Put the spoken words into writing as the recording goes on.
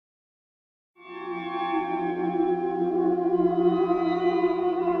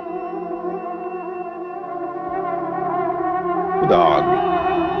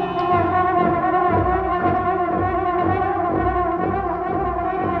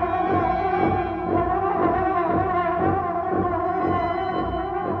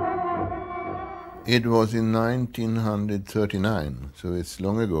It was in 1939, so it's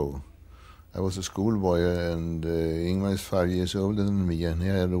long ago. I was a schoolboy, and Ingmar is 5 years older than me, and he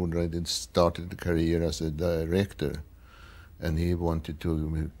had already started a career as a director. And he wanted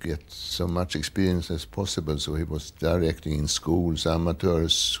to get so much experience as possible, so he was directing in schools,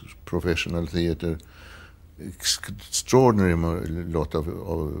 amateurs, professional theater, extraordinary lot of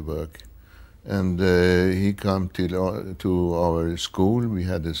work. And he came to our school. We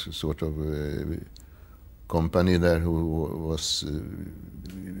had a sort of company there who was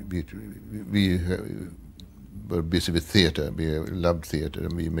we were busy with theater. We loved theater,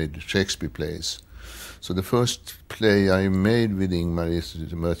 and we made Shakespeare plays. So the first play I made with Ingmar is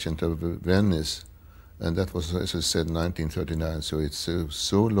The Merchant of Venice, and that was, as I said, 1939. So it's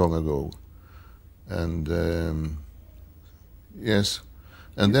so long ago. And yes,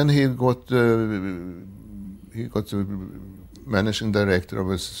 and then he got the managing director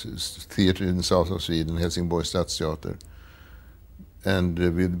of a theater in the south of Sweden, Helsingborg Stadsteater. And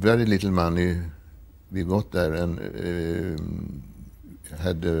with very little money, we got there and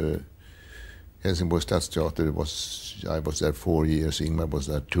had Helsingborg Stadsteater. I was there 4 years, Ingmar was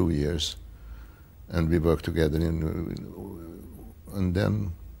there 2 years, and we worked together and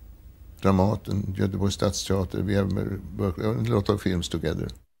then Dramat and Göteborg Stadsteater. We have worked on a lot of films together.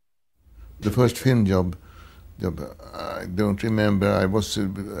 The first film job I don't remember. I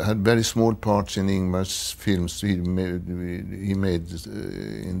had very small parts in Ingmar's films he made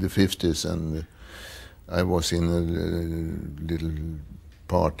in the 50s, and I was in a little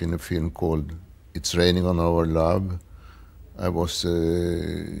part in a film called It's Raining on Our Love. I was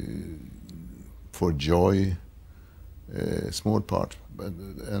for Joy, small part.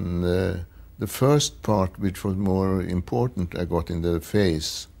 And the first part, which was more important, I got in The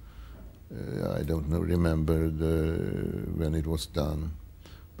Face. I don't remember when it was done.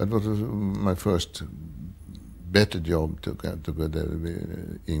 But it was my first better job to go there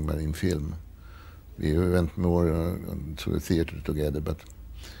with Ingmar in film. We went more to the theater together.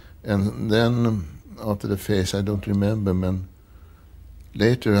 And then after The Face, I don't remember, but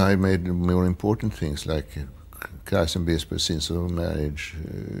later I made more important things like Kreisenbesper, Scenes of Marriage,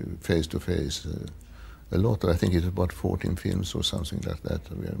 Face to Face. A lot. I think it's about 14 films or something like that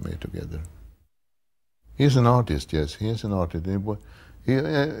we have made together. He's an artist, yes. He is an artist.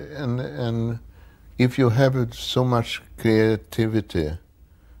 And if you have so much creativity,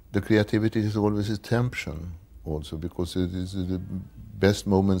 the creativity is always a tension also, because it is the best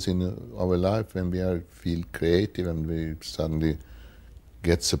moments in our life when we feel creative and we suddenly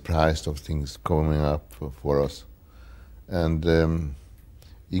get surprised of things coming up for us. And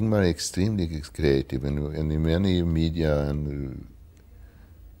Ingmar is extremely creative in many media,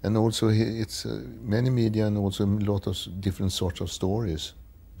 and also it's many media and also a lot of different sorts of stories,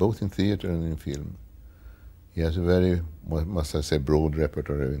 both in theater and in film. He has a very, must I say, broad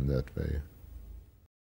repertoire in that way.